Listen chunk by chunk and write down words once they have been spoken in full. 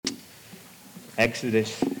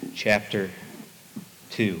Exodus chapter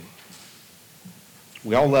 2.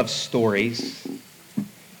 We all love stories.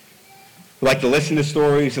 We like to listen to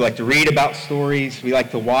stories. We like to read about stories. We like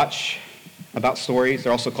to watch about stories.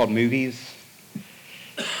 They're also called movies.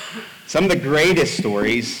 Some of the greatest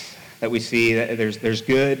stories that we see, there's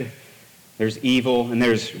good, there's evil, and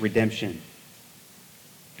there's redemption.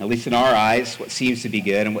 At least in our eyes, what seems to be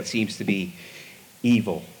good and what seems to be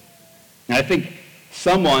evil. And I think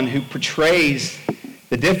someone who portrays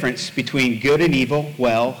the difference between good and evil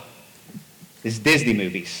well is Disney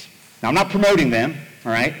movies. Now, I'm not promoting them,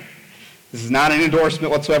 all right? This is not an endorsement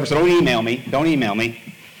whatsoever, so don't email me. Don't email me.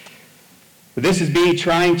 But this is me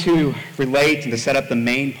trying to relate and to set up the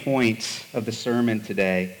main points of the sermon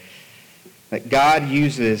today, that God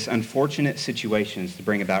uses unfortunate situations to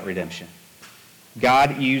bring about redemption.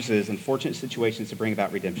 God uses unfortunate situations to bring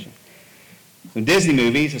about redemption. In Disney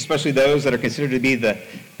movies, especially those that are considered to be the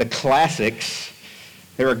classics,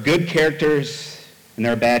 there are good characters and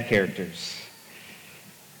there are bad characters.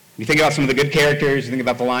 You think about some of the good characters, you think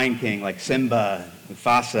about the Lion King, like Simba,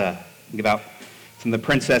 Mufasa. Think about some of the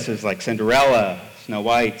princesses like Cinderella, Snow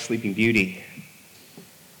White, Sleeping Beauty,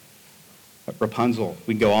 Rapunzel.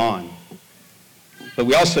 We can go on. But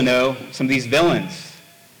we also know some of these villains,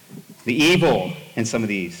 the evil in some of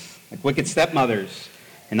these, like wicked stepmothers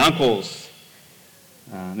and uncles,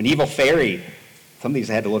 an evil fairy. Some of these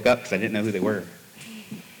I had to look up because I didn't know who they were.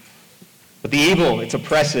 But the evil, it's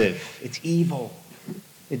oppressive. It's evil.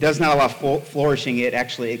 It does not allow flourishing.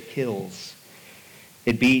 It kills.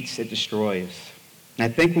 It beats. It destroys.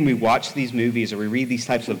 And I think when we watch these movies or we read these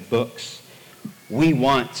types of books, we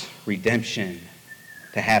want redemption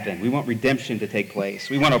to happen. We want redemption to take place.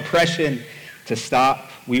 We want oppression to stop.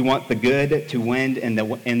 We want the good to win in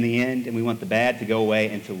the end, and we want the bad to go away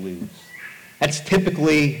and to lose. That's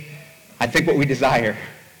typically, I think, what we desire,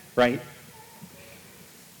 right?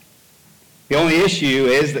 The only issue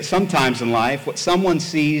is that sometimes in life, what someone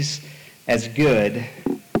sees as good,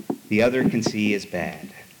 the other can see as bad.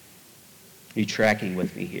 Are you tracking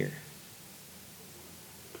with me here?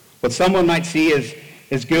 What someone might see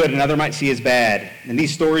as good, another might see as bad. In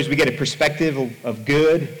these stories, we get a perspective of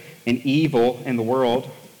good and evil in the world.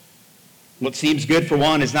 What seems good for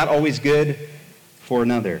one is not always good for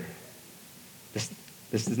another.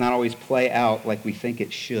 This does not always play out like we think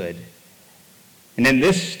it should. And in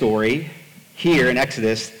this story, here in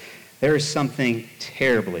Exodus, there is something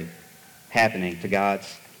terribly happening to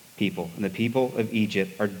God's people. And the people of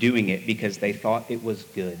Egypt are doing it because they thought it was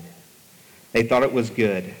good. They thought it was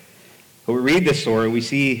good. But we read this story, we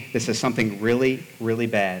see this as something really, really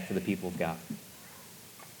bad for the people of God.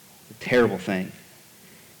 A terrible thing,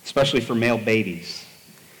 especially for male babies.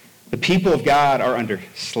 The people of God are under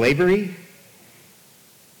slavery,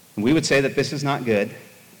 and we would say that this is not good.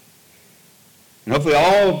 And hopefully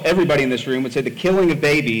everybody in this room would say the killing of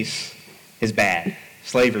babies is bad.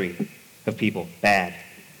 Slavery of people, bad.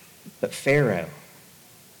 But Pharaoh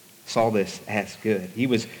saw this as good. He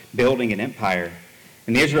was building an empire.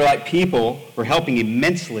 And the Israelite people were helping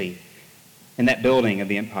immensely in that building of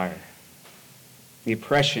the empire. The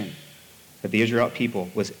oppression of the Israelite people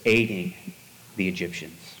was aiding the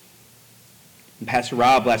Egyptians. And Pastor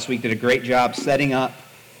Rob last week did a great job setting up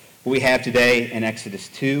what we have today in Exodus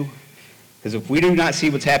 2. Because if we do not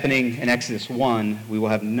see what's happening in Exodus 1, we will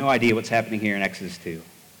have no idea what's happening here in Exodus 2,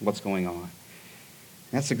 what's going on. And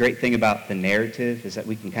that's the great thing about the narrative, is that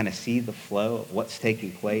we can kind of see the flow of what's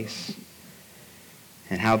taking place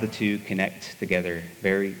and how the two connect together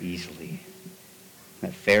very easily.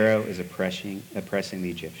 That Pharaoh is oppressing the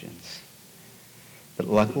Egyptians. But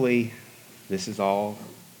luckily, this is all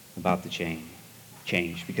about the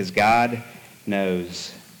change, because God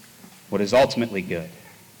knows what is ultimately good.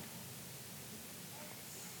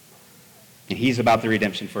 And he's about the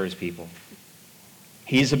redemption for his people.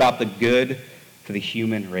 He's about the good for the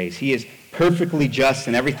human race. He is perfectly just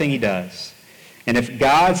in everything he does. And if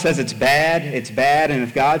God says it's bad, it's bad. And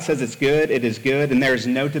if God says it's good, it is good. And there is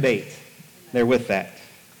no debate there with that.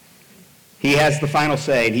 He has the final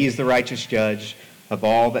say, and he's the righteous judge of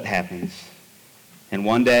all that happens. And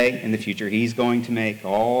one day in the future, he's going to make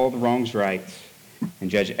all the wrongs right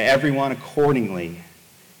and judge everyone accordingly,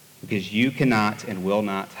 because you cannot and will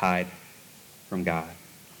not hide from God.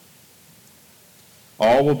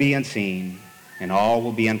 All will be unseen and all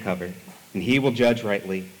will be uncovered, and he will judge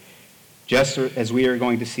rightly, just as we are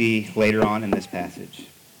going to see later on in this passage.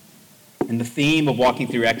 And the theme of walking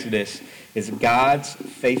through Exodus is God's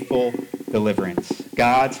faithful deliverance.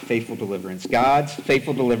 God's faithful deliverance. God's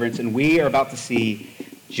faithful deliverance. And we are about to see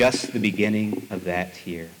just the beginning of that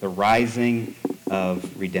here, the rising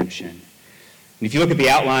of redemption. And if you look at the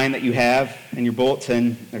outline that you have in your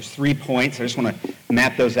bulletin, there's 3 points. I just want to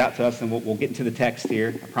map those out to us, and we'll get into the text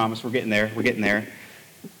here. I promise we're getting there. We're getting there.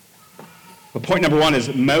 But point number 1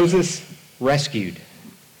 is Moses rescued.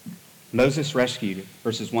 Moses rescued,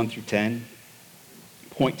 verses 1 through 10.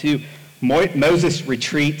 Point 2, Moses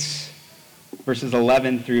retreats, verses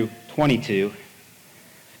 11 through 22.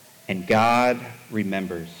 And God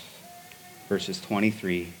remembers, verses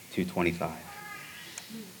 23 to 25.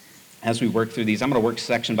 As we work through these, I'm going to work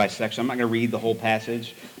section by section. I'm not going to read the whole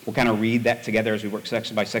passage. We'll kind of read that together as we work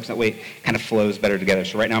section by section. That way it kind of flows better together.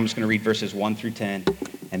 So right now I'm just going to read verses 1 through 10,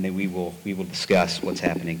 and then we will discuss what's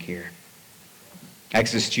happening here.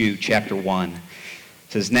 Exodus 2, chapter 1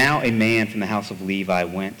 says, Now a man from the house of Levi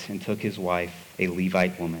went and took his wife, a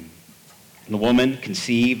Levite woman. And the woman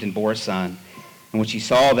conceived and bore a son. And when she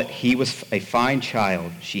saw that he was a fine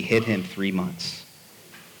child, she hid him 3 months.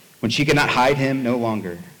 When she could not hide him no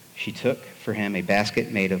longer, she took for him a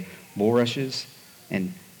basket made of bulrushes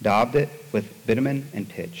and daubed it with bitumen and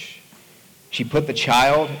pitch. She put the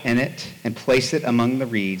child in it and placed it among the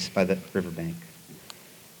reeds by the riverbank.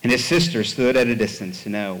 And his sister stood at a distance to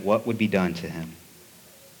know what would be done to him.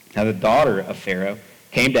 Now the daughter of Pharaoh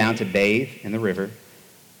came down to bathe in the river,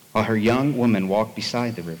 while her young woman walked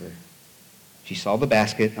beside the river. She saw the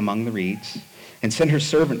basket among the reeds and sent her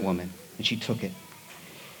servant woman, and she took it.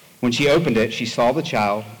 When she opened it, she saw the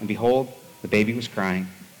child, and behold, the baby was crying.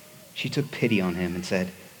 She took pity on him and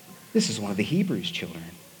said, This is one of the Hebrews' children.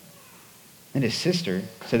 And his sister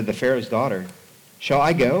said to the Pharaoh's daughter, Shall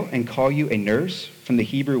I go and call you a nurse from the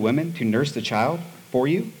Hebrew women to nurse the child for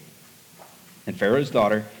you? And Pharaoh's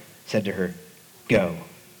daughter said to her, Go.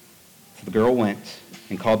 So the girl went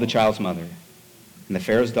and called the child's mother. And the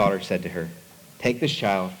Pharaoh's daughter said to her, Take this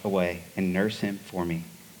child away and nurse him for me,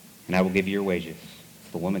 and I will give you your wages.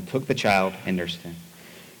 So the woman took the child and nursed him.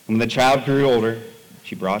 And when the child grew older,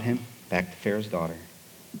 she brought him back to Pharaoh's daughter,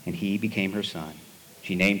 and he became her son.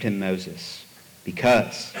 She named him Moses,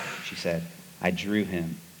 because, she said, I drew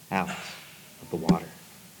him out of the water.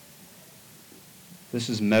 This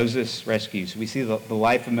is Moses' rescue. So we see the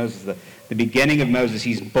life of Moses, the beginning of Moses.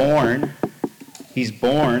 He's born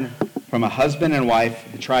from a husband and wife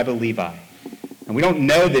of the tribe of Levi. And we don't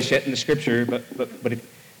know this yet in the scripture, but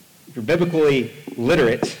if you're biblically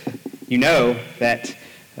literate, you know that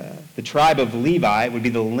the tribe of Levi would be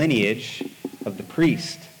the lineage of the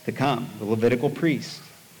priest to come, the Levitical priest.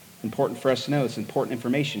 Important for us to know. It's important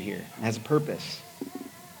information here. It has a purpose.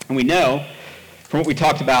 And we know from what we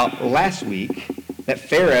talked about last week that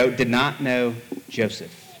Pharaoh did not know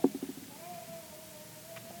Joseph.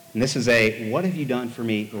 And this is a what have you done for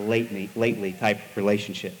me lately type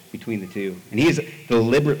relationship between the two. And he is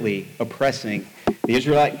deliberately oppressing the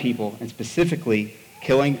Israelite people and specifically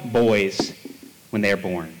killing boys when they are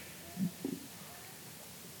born.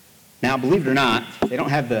 Now, believe it or not, they did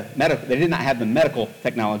not have the medical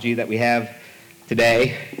technology that we have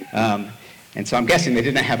today. And so I'm guessing they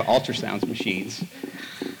didn't have ultrasound machines.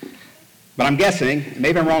 But I'm guessing,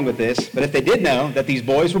 maybe I'm wrong with this, but if they did know that these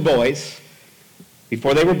boys were boys,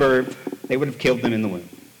 before they were birthed, they would have killed them in the womb.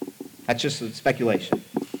 That's just a speculation.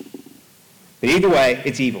 But either way,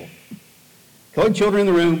 it's evil. Killing children in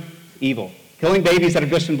the womb, evil. Killing babies that have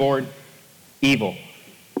just been born, evil.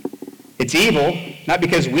 It's evil, not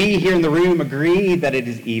because we here in the room agree that it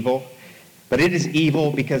is evil, but it is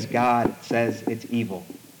evil because God says it's evil.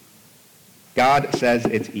 God says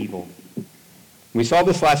it's evil. We saw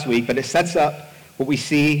this last week, but it sets up what we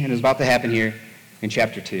see and is about to happen here in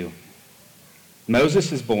chapter 2.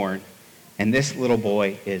 Moses is born, and this little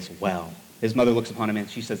boy is well. His mother looks upon him, and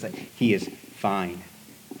she says that he is fine.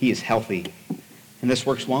 He is healthy. And this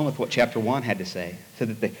works well with what chapter 1 had to say. So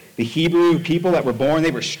that the Hebrew people that were born,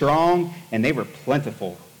 they were strong and they were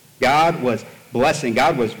plentiful. God was blessing.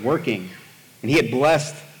 God was working. And he had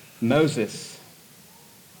blessed Moses.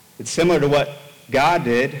 It's similar to what God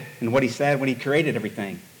did and what he said when he created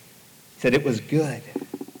everything. He said it was good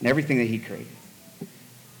and everything that he created.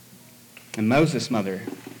 And Moses' mother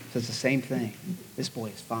says the same thing. This boy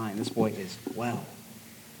is fine. This boy is well.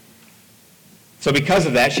 So because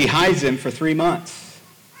of that, she hides him for 3 months.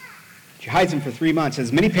 She hides him for 3 months.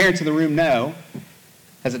 As many parents in the room know,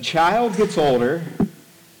 as a child gets older,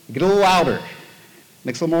 they get a little louder. It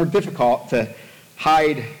makes it a little more difficult to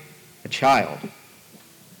hide a child.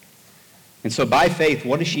 And so by faith,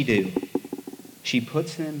 what does she do? She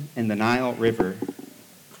puts him in the Nile River,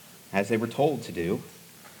 as they were told to do.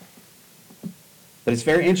 But it's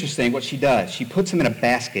very interesting what she does. She puts him in a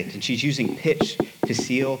basket, and she's using pitch to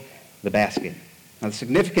seal the basket. Now, the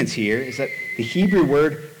significance here is that the Hebrew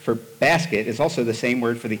word for basket is also the same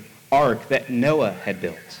word for the ark that Noah had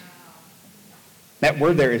built. That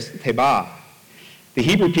word there is tebah. The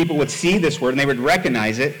Hebrew people would see this word and they would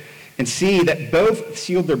recognize it and see that both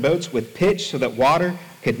sealed their boats with pitch so that water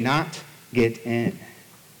could not get in.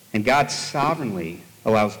 And God sovereignly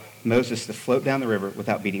allows Moses to float down the river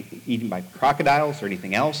without being eaten by crocodiles or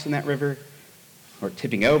anything else in that river, or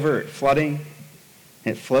tipping over, or flooding.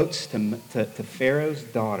 And it floats to Pharaoh's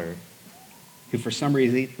daughter, who for some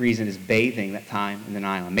reason is bathing that time in the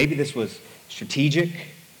Nile. And maybe this was strategic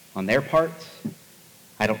on their part.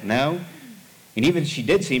 I don't know. And even if she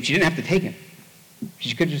did see him, she didn't have to take him.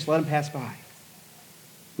 She could have just let him pass by.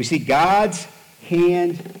 We see God's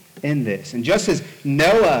hand in this. And just as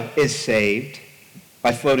Noah is saved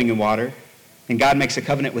by floating in water, and God makes a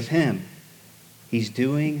covenant with him, he's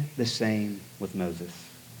doing the same with Moses.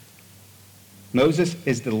 Moses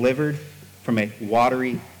is delivered from a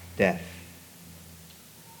watery death.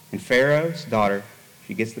 And Pharaoh's daughter,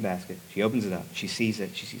 she gets the basket, she opens it up, she sees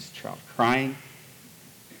it, she sees the child crying.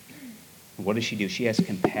 And what does she do? She has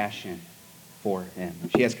compassion for him.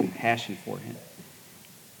 She has compassion for him.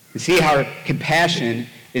 You see how her compassion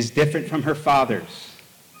is different from her father's.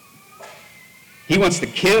 He wants to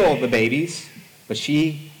kill the babies, but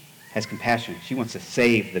she has compassion. She wants to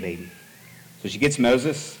save the baby. So she gets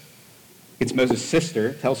Moses'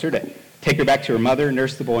 sister, tells her to take her back to her mother,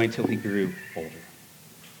 nurse the boy until he grew older.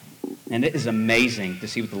 And it is amazing to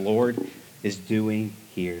see what the Lord is doing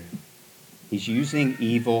here. He's using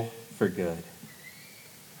evil for good.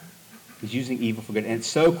 He's using evil for good. And it's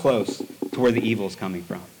so close to where the evil is coming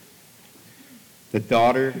from. The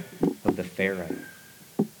daughter of the Pharaoh.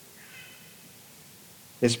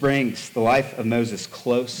 This brings the life of Moses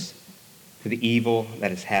close to the evil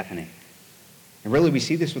that is happening. And really we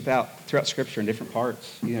see this throughout Scripture in different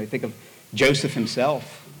parts. You think of Joseph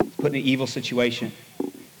himself, put in an evil situation.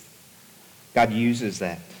 God uses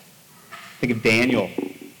that. Think of Daniel.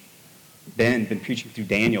 Ben, been preaching through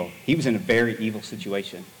Daniel. He was in a very evil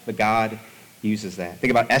situation, but God uses that.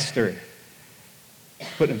 Think about Esther.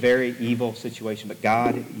 Put in a very evil situation, but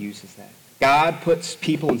God uses that. God puts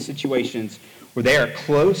people in situations where they are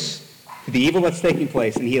close to the evil that's taking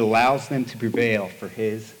place, and he allows them to prevail for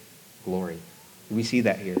his glory. We see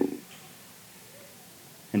that here.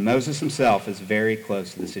 And Moses himself is very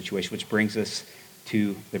close to the situation, which brings us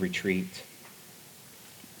to the retreat.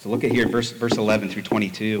 So look at here, verse 11 through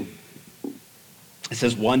 22. It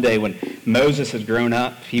says, one day when Moses had grown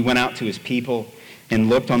up, he went out to his people and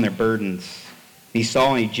looked on their burdens. He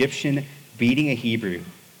saw an Egyptian beating a Hebrew,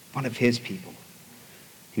 one of his people.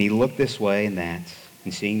 And he looked this way and that,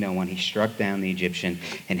 and seeing no one, he struck down the Egyptian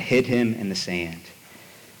and hid him in the sand.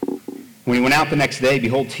 When he went out the next day,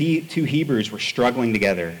 behold, two Hebrews were struggling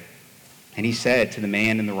together. And he said to the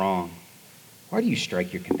man in the wrong, why do you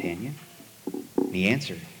strike your companion? And he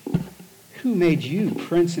answered, who made you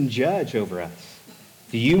prince and judge over us?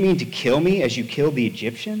 Do you mean to kill me as you killed the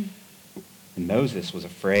Egyptian? And Moses was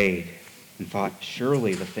afraid and thought,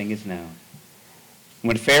 surely the thing is known.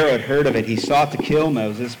 When Pharaoh had heard of it, he sought to kill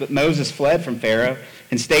Moses, but Moses fled from Pharaoh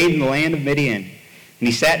and stayed in the land of Midian. And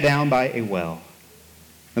he sat down by a well.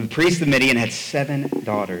 Now the priest of Midian had 7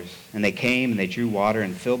 daughters, and they came and they drew water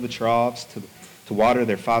and filled the troughs to water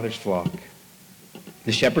their father's flock.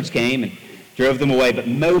 The shepherds came and drove them away, but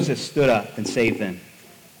Moses stood up and saved them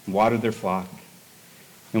and watered their flock.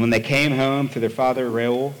 And when they came home to their father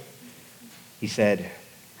Reuel, he said,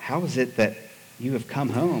 how is it that you have come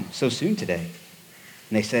home so soon today?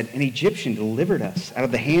 And they said, an Egyptian delivered us out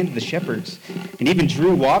of the hand of the shepherds and even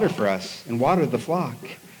drew water for us and watered the flock.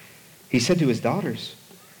 He said to his daughters,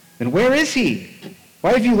 then where is he?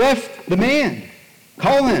 Why have you left the man?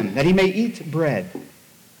 Call him that he may eat bread.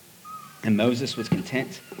 And Moses was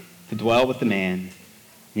content to dwell with the man. And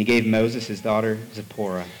he gave Moses his daughter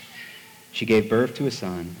Zipporah. She gave birth to a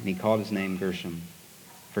son, and he called his name Gershom.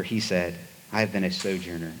 For he said, I have been a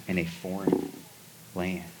sojourner in a foreign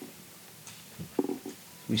land.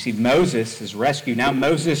 We see Moses is rescued. Now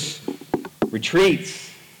Moses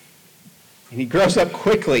retreats. And he grows up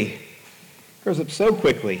quickly. Grows up so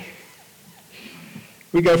quickly.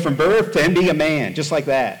 We go from birth to him being a man, just like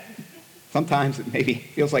that. Sometimes it maybe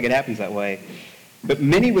feels like it happens that way. But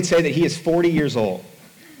many would say that he is 40 years old.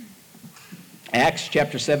 Acts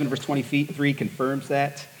chapter 7, verse 23 confirms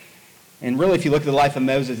that. And really, if you look at the life of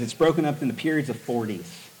Moses, it's broken up into periods of 40s.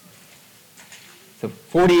 So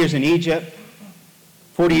 40 years in Egypt,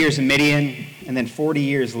 40 years in Midian, and then 40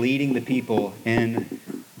 years leading the people in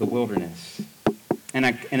the wilderness. And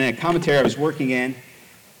in a commentary I was working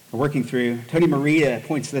through, Tony Marita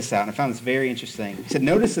points this out, and I found this very interesting. He said,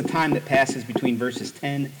 notice the time that passes between verses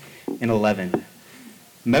 10 and 11.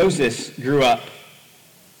 Moses grew up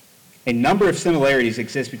a number of similarities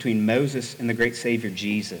exist between Moses and the great Savior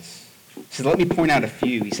Jesus. He said, let me point out a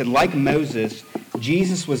few. He said, like Moses,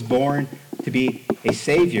 Jesus was born to be a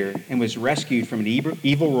Savior and was rescued from an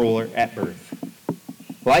evil ruler at birth.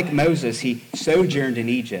 Like Moses, he sojourned in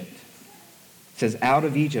Egypt. It says, out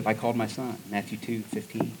of Egypt I called my son, Matthew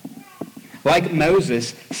 2:15. Like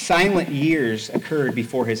Moses, silent years occurred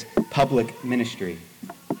before his public ministry.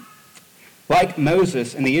 Like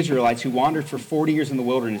Moses and the Israelites who wandered for 40 years in the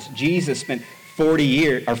wilderness, Jesus spent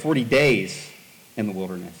 40 days in the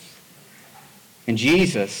wilderness. And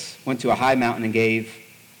Jesus went to a high mountain and gave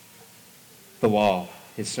the law,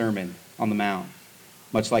 his sermon on the mount,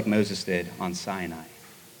 much like Moses did on Sinai.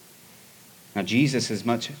 Now, Jesus is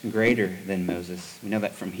much greater than Moses. We know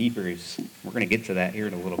that from Hebrews. We're going to get to that here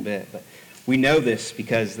in a little bit. But we know this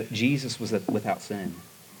because Jesus was without sin.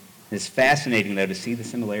 It's fascinating, though, to see the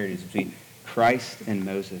similarities between Christ and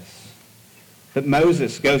Moses. But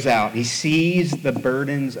Moses goes out. He sees the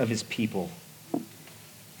burdens of his people.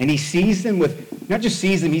 And he sees them with, not just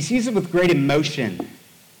sees them, he sees them with great emotion.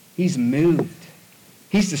 He's moved.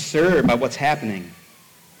 He's disturbed by what's happening.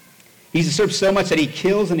 He's disturbed so much that he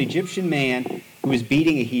kills an Egyptian man who is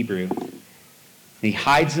beating a Hebrew. And he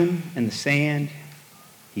hides him in the sand.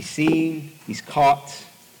 He's seen. He's caught.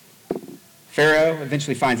 Pharaoh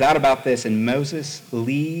eventually finds out about this, and Moses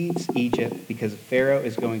leaves Egypt because Pharaoh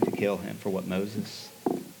is going to kill him for what Moses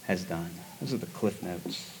has done. Those are the cliff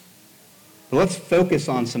notes. But let's focus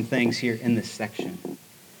on some things here in this section.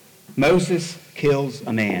 Moses kills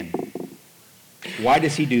a man. Why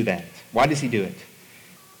does he do that? Why does he do it?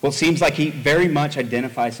 Well, it seems like he very much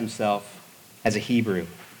identifies himself as a Hebrew.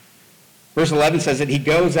 Verse 11 says that he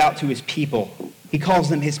goes out to his people. He calls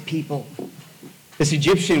them his people. This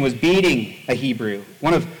Egyptian was beating a Hebrew,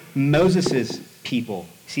 one of Moses' people.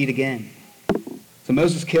 See it again. So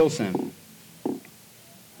Moses kills him.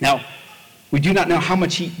 Now, we do not know how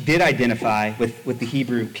much he did identify with the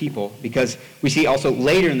Hebrew people, because we see also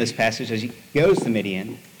later in this passage as he goes to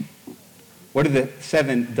Midian, what did the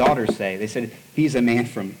 7 daughters say? They said, he's a man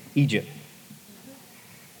from Egypt.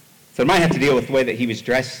 So it might have to deal with the way that he was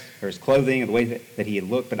dressed, or his clothing, or the way that he had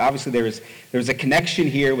looked. But obviously there was a connection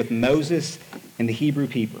here with Moses and the Hebrew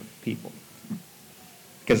people.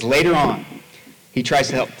 Because later on, he tries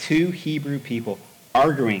to help 2 Hebrew people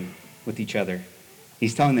arguing with each other.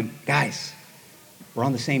 He's telling them, guys, we're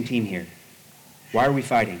on the same team here. Why are we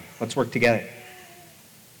fighting? Let's work together.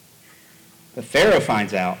 But Pharaoh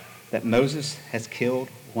finds out that Moses has killed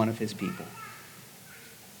one of his people.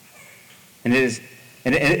 And it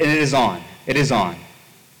is on. It is on.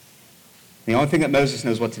 The only thing that Moses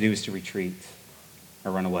knows what to do is to retreat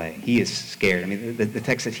or run away. He is scared. I mean, the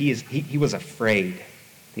text says he was afraid.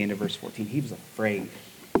 At the end of verse 14, he was afraid.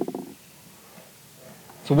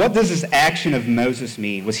 So what does this action of Moses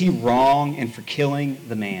mean? Was he wrong for killing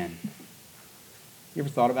the man? You ever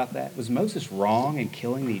thought about that? Was Moses wrong in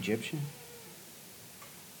killing the Egyptian?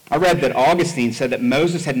 I read that Augustine said that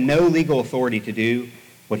Moses had no legal authority to do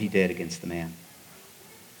what he did against the man.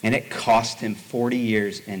 And it cost him 40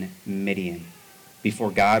 years in Midian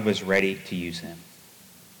before God was ready to use him.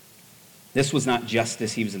 This was not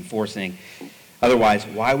justice he was enforcing. Otherwise,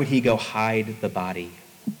 why would he go hide the body?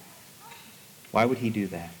 Why would he do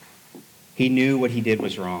that? He knew what he did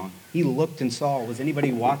was wrong. He looked and saw, was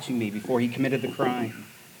anybody watching me before he committed the crime?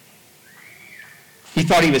 He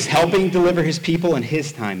thought he was helping deliver his people in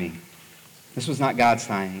his timing. This was not God's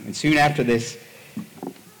timing. And soon after this,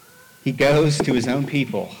 he goes to his own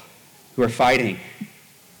people who are fighting,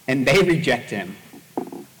 and they reject him.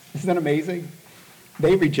 Isn't that amazing?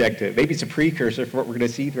 They reject him. Maybe it's a precursor for what we're going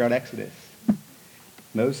to see throughout Exodus.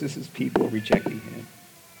 Moses' people rejecting him.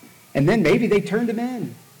 And then maybe they turned him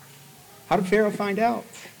in. How did Pharaoh find out?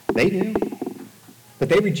 They knew. But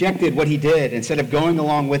they rejected what he did instead of going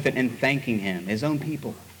along with it and thanking him, his own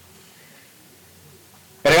people.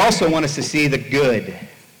 But I also want us to see the good,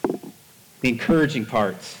 the encouraging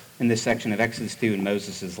parts in this section of Exodus 2 in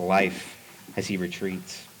Moses' life as he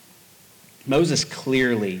retreats. Moses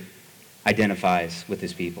clearly identifies with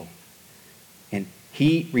his people. And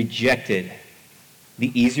he rejected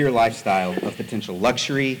the easier lifestyle of potential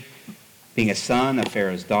luxury, being a son of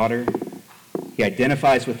Pharaoh's daughter. He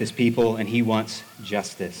identifies with his people, and he wants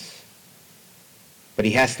justice. But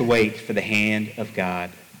he has to wait for the hand of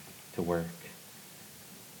God to work.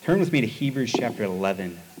 Turn with me to Hebrews chapter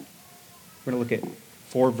 11. We're going to look at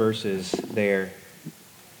 4 verses there.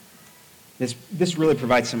 This really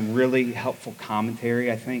provides some really helpful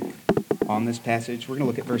commentary, I think, on this passage. We're going to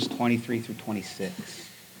look at verse 23 through 26.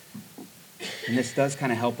 And this does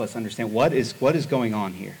kind of help us understand what is going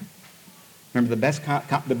on here. Remember,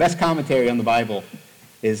 the best commentary on the Bible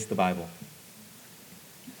is the Bible.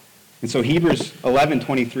 And so Hebrews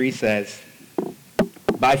 11:23 says,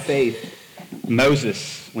 by faith,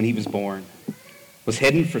 Moses, when he was born, was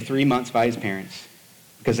hidden for 3 months by his parents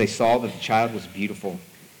because they saw that the child was beautiful,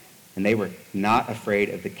 and they were not afraid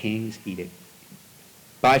of the king's edict.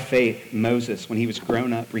 By faith, Moses, when he was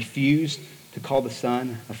grown up, refused to call the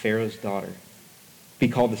son of Pharaoh's daughter, be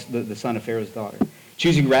called the son of Pharaoh's daughter,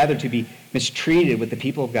 choosing rather to be mistreated with the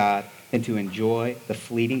people of God than to enjoy the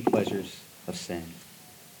fleeting pleasures of sin.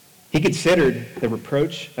 He considered the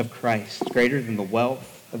reproach of Christ greater than the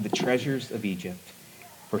wealth of the treasures of Egypt,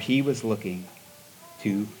 for he was looking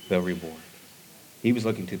to the reward. He was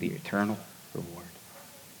looking to the eternal reward.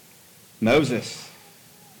 Moses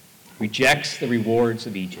rejects the rewards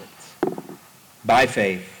of Egypt by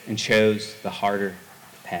faith and chose the harder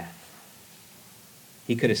path.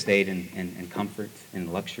 He could have stayed in comfort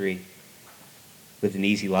and luxury, lived an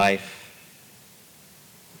easy life,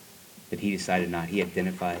 but he decided not. He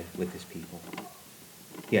identified with his people.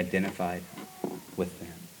 He identified with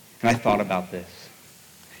them. And I thought about this.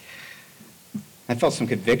 I felt some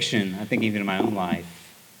conviction, I think even in my own life.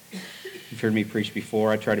 You've heard me preach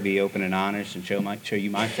before. I try to be open and honest and show you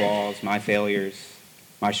my flaws, my failures,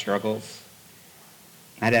 my struggles.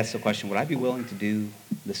 I'd ask the question, would I be willing to do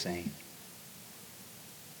the same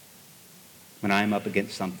when I'm up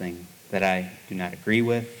against something that I do not agree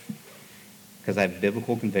with, because I have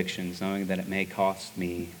biblical convictions, knowing that it may cost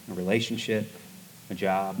me a relationship, a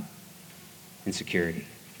job, and security?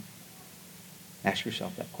 Ask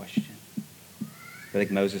yourself that question. I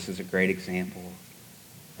think Moses is a great example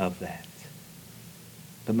of that.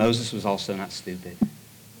 But Moses was also not stupid.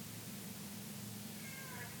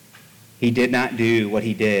 He did not do what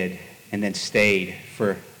he did and then stayed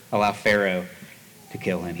allow Pharaoh to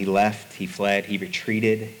kill him. He left, he fled, he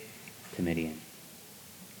retreated to Midian.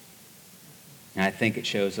 And I think it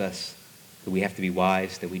shows us that we have to be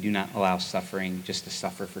wise, that we do not allow suffering just to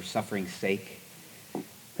suffer for suffering's sake,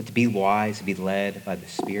 but to be wise, to be led by the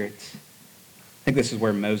Spirit. I think this is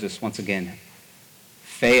where Moses, once again,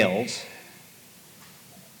 fails,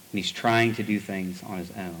 and he's trying to do things on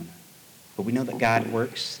his own. But we know that God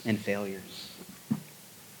works in failures.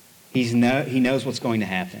 He knows what's going to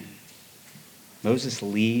happen. Moses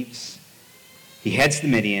leaves. He heads to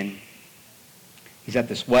Midian. He's at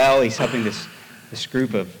this well. He's helping this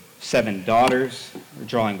group of 7 daughters. They're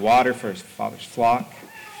drawing water for his father's flock.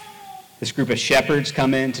 This group of shepherds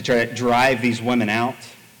come in to try to drive these women out.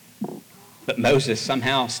 But Moses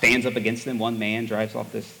somehow stands up against them. One man drives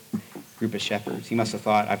off this group of shepherds. He must have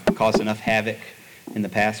thought, I've caused enough havoc in the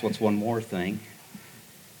past. What's one more thing? And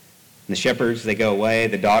the shepherds, they go away.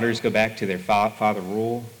 The daughters go back to their father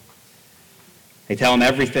rule. They tell him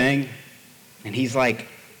everything. And he's like,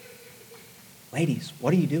 ladies,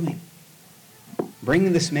 what are you doing?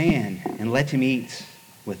 Bring this man and let him eat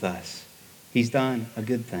with us. He's done a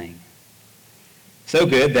good thing. So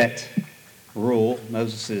good that rule,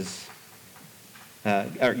 gives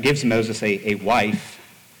Moses a wife.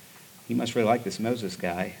 He must really like this Moses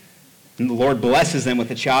guy. And the Lord blesses them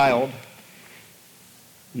with a child.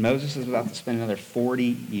 And Moses is about to spend another 40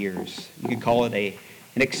 years. You could call it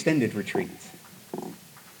an extended retreat.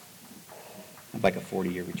 Like a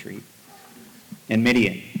 40-year retreat. In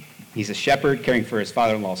Midian, he's a shepherd caring for his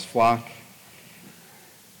father-in-law's flock.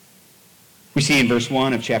 We see in verse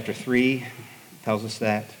 1 of chapter 3, it tells us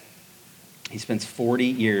that he spends 40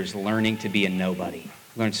 years learning to be a nobody.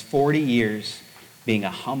 He learns 40 years being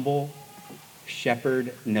a humble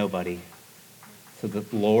shepherd nobody so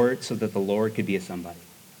that the Lord could be a somebody.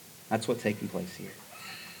 That's what's taking place here.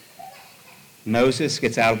 Moses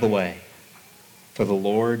gets out of the way for the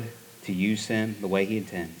Lord to use him the way he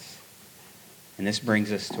intends. And this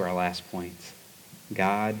brings us to our last point.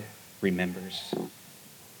 God remembers.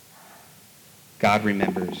 God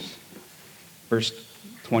remembers. Verse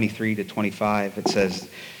 23 to 25, it says,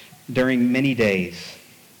 during many days,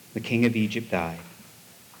 the king of Egypt died.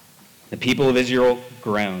 The people of Israel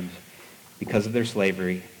groaned because of their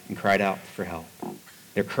slavery and cried out for help.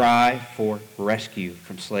 Their cry for rescue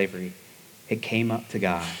from slavery, it came up to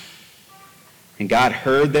God. And God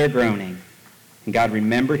heard their groaning, and God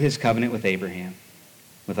remembered his covenant with Abraham,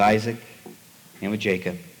 with Isaac, and with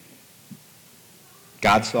Jacob.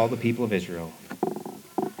 God saw the people of Israel,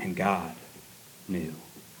 and God knew.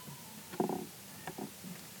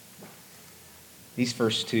 These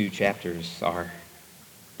first 2 chapters are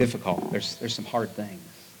difficult. There's some hard things.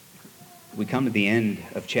 We come to the end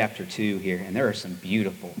of chapter 2 here, and there are some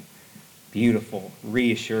beautiful, beautiful,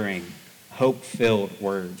 reassuring, hope-filled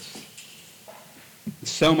words.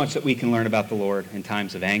 So much that we can learn about the Lord in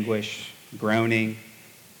times of anguish, groaning,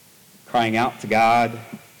 crying out to God.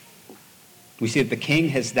 We see that the king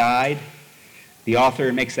has died. The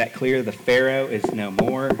author makes that clear. The Pharaoh is no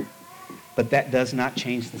more. But that does not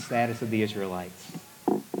change the status of the Israelites.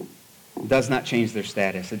 It does not change their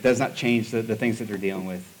status. It does not change the things that they're dealing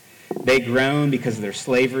with. They groan because of their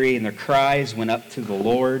slavery, and their cries went up to the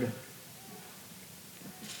Lord.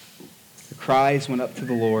 The cries went up to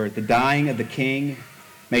the Lord. The dying of the king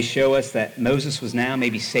may show us that Moses was now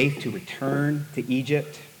maybe safe to return to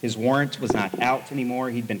Egypt. His warrant was not out anymore.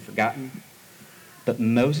 He'd been forgotten. But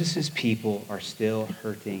Moses' people are still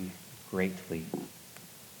hurting greatly.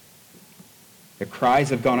 Their cries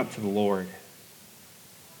have gone up to the Lord.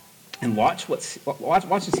 And watch to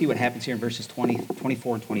see what happens here in verses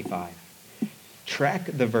 24 and 25. Track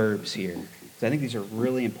the verbs here, because I think these are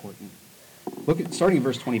really important. Look at starting in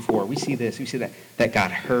verse 24. We see this. We see that God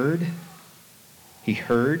heard. He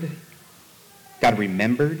heard. God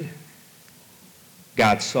remembered.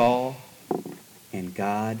 God saw. And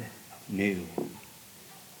God knew.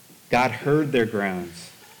 God heard their groans.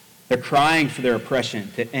 They're crying for their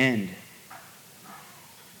oppression to end.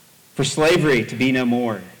 For slavery to be no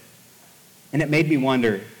more. And it made me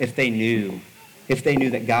wonder if they knew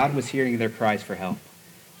that God was hearing their cries for help.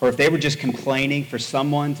 Or if they were just complaining for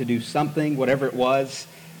someone to do something, whatever it was,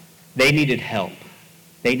 they needed help.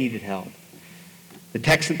 They needed help. The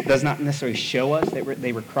text does not necessarily show us that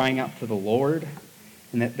they were crying out to the Lord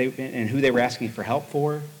and who they were asking for help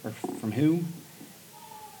for or from who.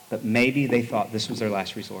 But maybe they thought this was their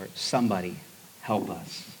last resort. Somebody help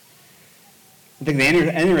us. I think the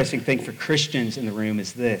interesting thing for Christians in the room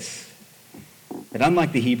is this, that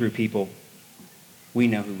unlike the Hebrew people, we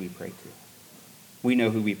know who we pray to. We know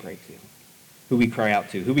who we pray to, who we cry out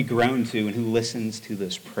to, who we groan to, and who listens to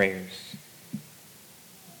those prayers.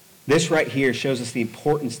 This right here shows us the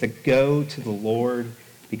importance to go to the Lord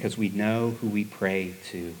because we know who we pray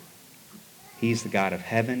to. He's the God of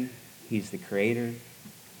heaven. He's the creator.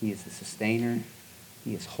 He is the sustainer.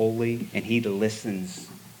 He is holy, and he listens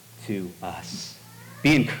to us.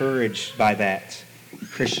 Be encouraged by that,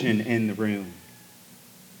 Christian in the room.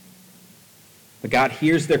 But God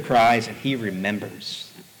hears their cries, and he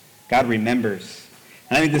remembers. God remembers.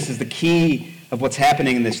 And I think this is the key of what's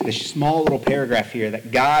happening in this small little paragraph here,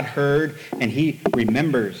 that God heard, and he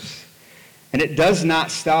remembers. And it does not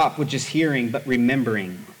stop with just hearing, but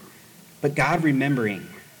remembering. But God remembering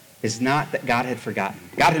is not that God had forgotten.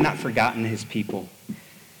 God had not forgotten his people.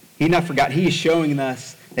 He had not forgotten. He is showing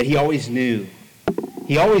us that he always knew.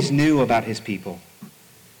 He always knew about his people.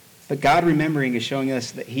 But God remembering is showing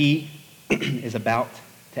us that he is about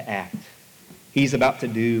to act. He's about to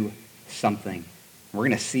do something. We're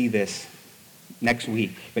going to see this next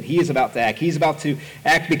week. But he is about to act. He's about to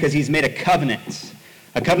act because he's made a covenant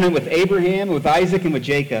with Abraham, with Isaac, and with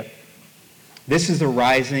Jacob. This is the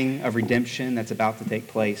rising of redemption that's about to take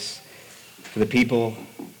place for the people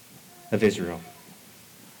of Israel.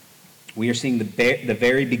 We are seeing the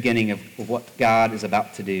very beginning of what God is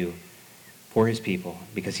about to do for his people,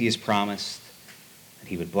 because he has promised that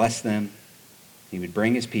he would bless them, he would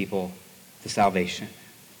bring his people to salvation,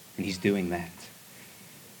 and he's doing that.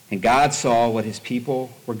 And God saw what his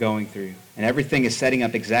people were going through, and everything is setting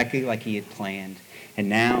up exactly like he had planned, and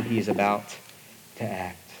now he is about to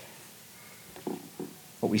act.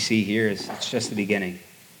 What we see here is it's just the beginning.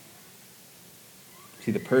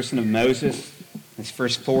 See, the person of Moses, his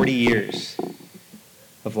first 40 years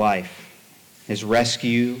of life, his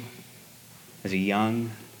rescue as a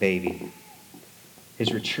young baby,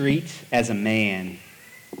 his retreat as a man,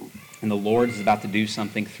 and the Lord is about to do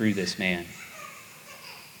something through this man.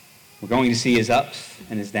 We're going to see his ups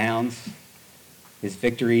and his downs, his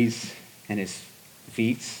victories and his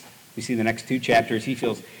defeats. We see the next 2 chapters. He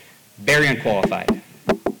feels very unqualified.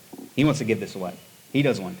 He wants to give this away. He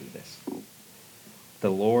doesn't want to do this. The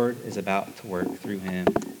Lord is about to work through him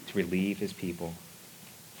to relieve his people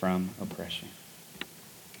from oppression.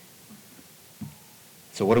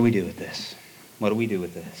 So what do we do with this? What do we do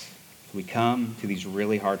with this? So we come to these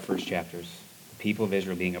really hard first chapters, the people of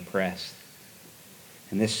Israel being oppressed,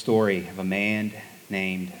 and this story of a man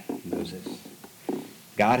named Moses.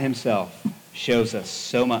 God himself shows us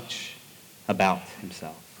so much about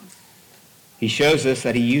himself. He shows us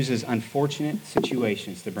that he uses unfortunate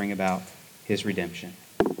situations to bring about his redemption.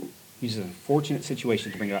 He uses unfortunate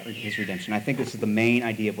situations to bring about his redemption. I think this is the main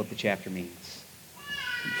idea of what the chapter means.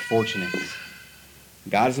 Unfortunate.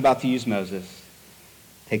 God is about to use Moses,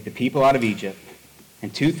 take the people out of Egypt,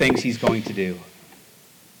 and 2 things he's going to do.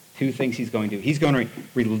 2 things he's going to do. He's going to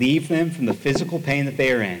relieve them from the physical pain that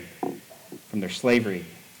they are in, from their slavery.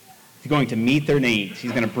 He's going to meet their needs.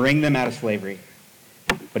 He's going to bring them out of slavery.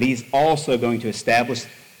 But he's also going to establish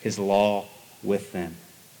his law with them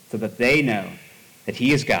so that they know that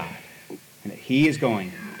he is God and that he is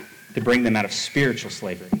going to bring them out of spiritual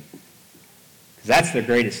slavery. Because that's their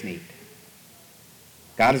greatest need.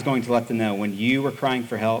 God is going to let them know when you were crying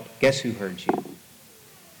for help, guess who heard you?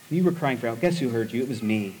 When you were crying for help, guess who heard you? It was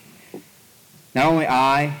me. Not only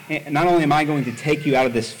am I going to take you out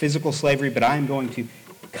of this physical slavery, but I am going to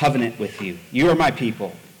covenant with you. You are my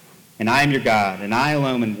people, and I am your God, and I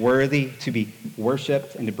alone am worthy to be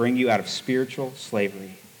worshipped and to bring you out of spiritual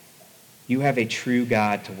slavery. You have a true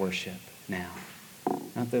God to worship now,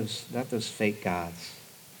 not those fake gods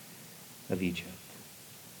of Egypt.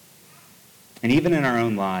 And even in our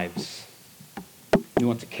own lives, we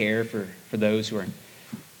want to care for those who are in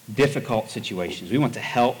difficult situations. We want to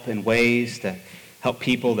help in ways to help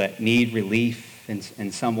people that need relief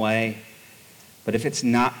in some way. But if it's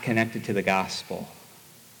not connected to the gospel,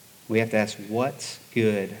 we have to ask, what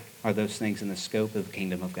good are those things in the scope of the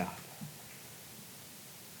kingdom of God?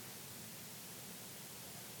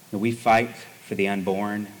 And we fight for the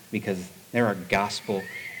unborn because there are gospel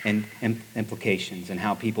implications in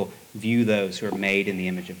how people view those who are made in the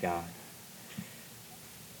image of God.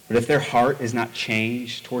 But if their heart is not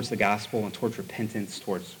changed towards the gospel and towards repentance,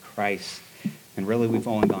 towards Christ, then really we've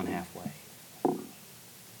only gone halfway.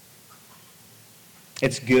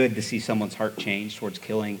 It's good to see someone's heart change towards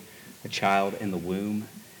killing a child in the womb.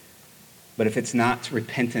 But if it's not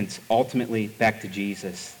repentance ultimately back to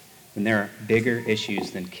Jesus, then there are bigger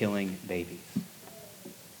issues than killing babies.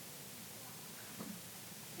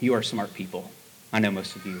 You are smart people. I know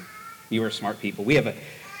most of you. You are smart people. We have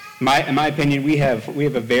in my opinion, we have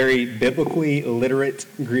a very biblically literate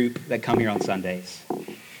group that come here on Sundays.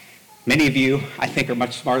 Many of you, I think, are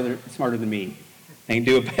much smarter than me. They can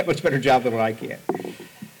do a much better job than what I can.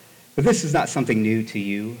 But this is not something new to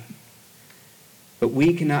you. But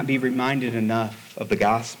we cannot be reminded enough of the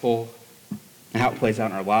gospel and how it plays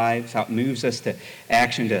out in our lives, how it moves us to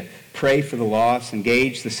action to pray for the lost,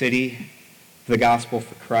 engage the city for the gospel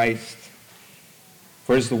for Christ.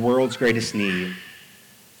 For it is the world's greatest need.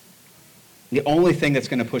 The only thing that's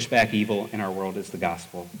going to push back evil in our world is the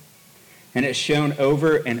gospel. And it's shown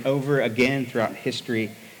over and over again throughout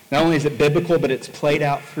history. Not only is it biblical, but it's played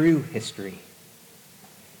out through history.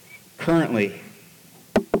 Currently,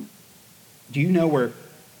 do you know where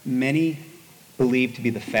many believe to be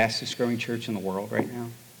the fastest growing church in the world right now?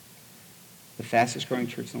 The fastest growing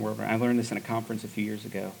church in the world. I learned this in a conference a few years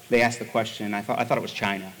ago. They asked the question, I thought it was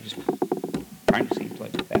China. Just trying to seem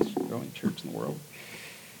like the fastest growing church in the world.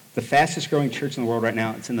 The fastest growing church in the world right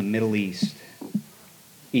now, it's in the Middle East.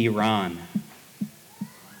 Iran.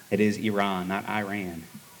 It is Iran, not Iran.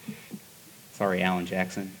 Sorry, Alan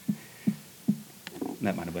Jackson.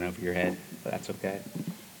 That might have went over your head, but that's okay.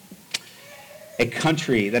 A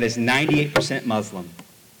country that is 98% Muslim.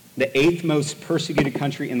 The 8th most persecuted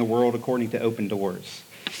country in the world according to Open Doors.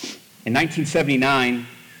 In 1979,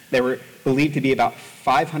 there were believed to be about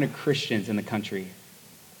 500 Christians in the country.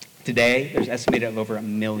 Today, there's estimated of over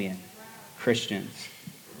 1 million Christians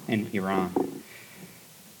in Iran.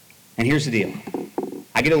 And here's the deal.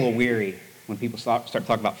 I get a little weary when people start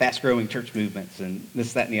talking about fast-growing church movements and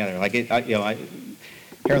this, that, and the other. Like,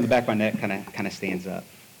 hair on the back of my neck kind of stands up.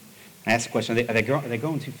 I ask the question, are they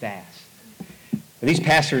going too fast? Are these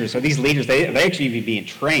pastors, are these leaders, are they actually even being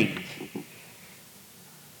trained?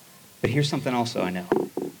 But here's something also I know.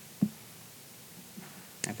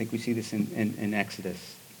 I think we see this in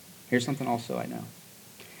Exodus. Here's something also I know.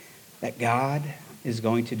 That God is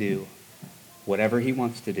going to do whatever he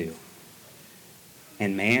wants to do.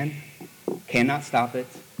 And man cannot stop it,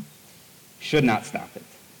 should not stop it,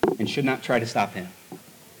 and should not try to stop him.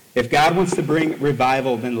 If God wants to bring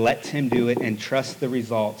revival, then let him do it and trust the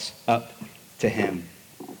results up to him.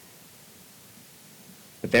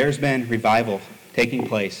 But there's been revival taking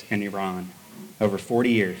place in Iran over 40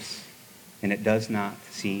 years, and it does not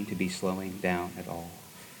seem to be slowing down at all.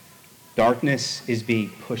 Darkness is being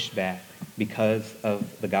pushed back because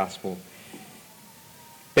of the gospel.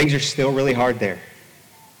 Things are still really hard there,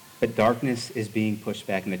 but darkness is being pushed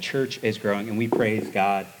back, and the church is growing, and we praise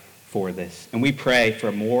God for this. And we pray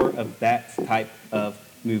for more of that type of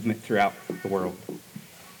movement throughout the world.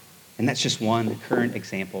 And that's just one current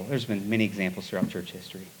example. There's been many examples throughout church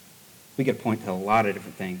history. We could point to a lot of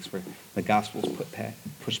different things where the gospel's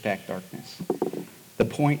pushed back darkness. The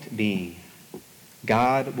point being,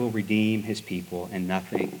 God will redeem his people and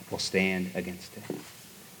nothing will stand against it.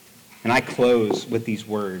 And I close with these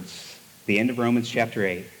words, the end of Romans chapter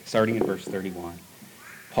 8, starting in verse 31.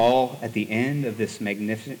 Paul, at the end of this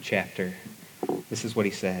magnificent chapter, this is what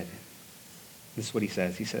he said. This is what he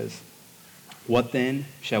says. He says, "What then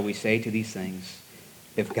shall we say to these things?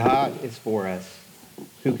 If God is for us,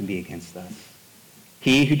 who can be against us?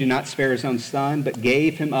 He who did not spare his own son, but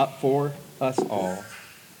gave him up for us all,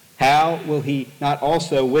 how will he not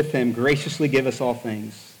also with him graciously give us all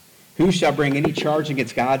things? Who shall bring any charge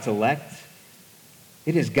against God's elect?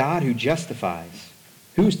 It is God who justifies.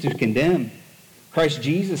 Who is to condemn? Christ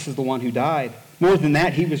Jesus is the one who died. More than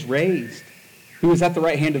that, he was raised, who is at the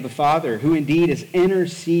right hand of the Father, who indeed is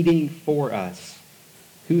interceding for us.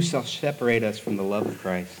 Who shall separate us from the love of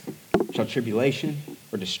Christ? Shall tribulation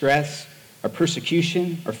or distress or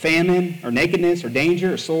persecution or famine or nakedness or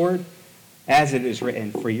danger or sword? As it is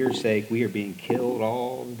written, for your sake we are being killed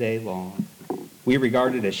all day long. We are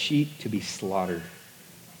regarded as sheep to be slaughtered.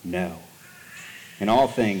 No. In all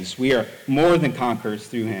things we are more than conquerors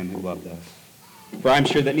through him who loved us. For I am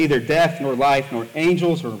sure that neither death nor life, nor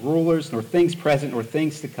angels nor rulers, nor things present nor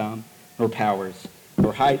things to come, nor powers,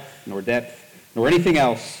 nor height, nor depth, nor anything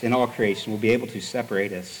else in all creation will be able to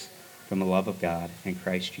separate us from the love of God in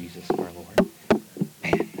Christ Jesus our Lord.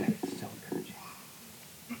 Man, that is so encouraging.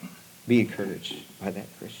 Be encouraged by that,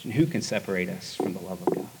 Christian. Who can separate us from the love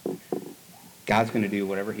of God? God's going to do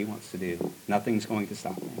whatever he wants to do. Nothing's going to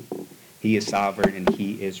stop him. He is sovereign, and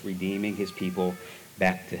he is redeeming his people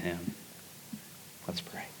back to him. Let's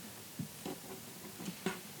pray.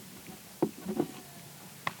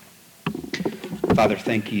 Father,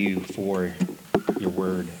 thank you for your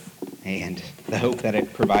word and the hope that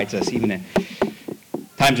it provides us even in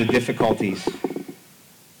times of difficulties.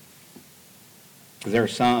 Because there are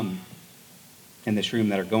some in this room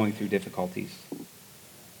that are going through difficulties.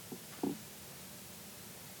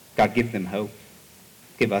 God, give them hope.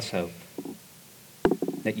 Give us hope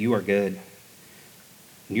that you are good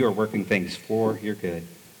and you are working things for your good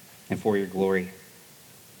and for your glory.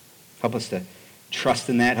 Help us to trust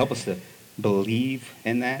in that. Help us to believe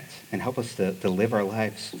in that, and help us to live our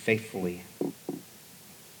lives faithfully.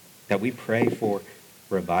 That we pray for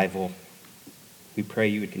revival. We pray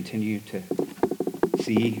you would continue to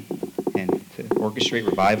see and to orchestrate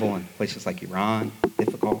revival in places like Iran,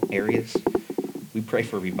 difficult areas. We pray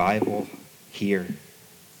for revival here,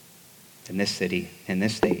 in this city, in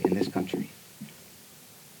this state, in this country.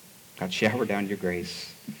 God, shower down your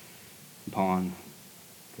grace upon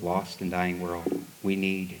the lost and dying world. We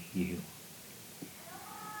need you.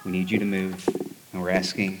 We need you to move, and we're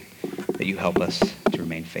asking that you help us to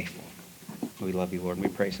remain faithful. We love you, Lord, and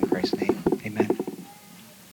we praise in Christ's name. Amen.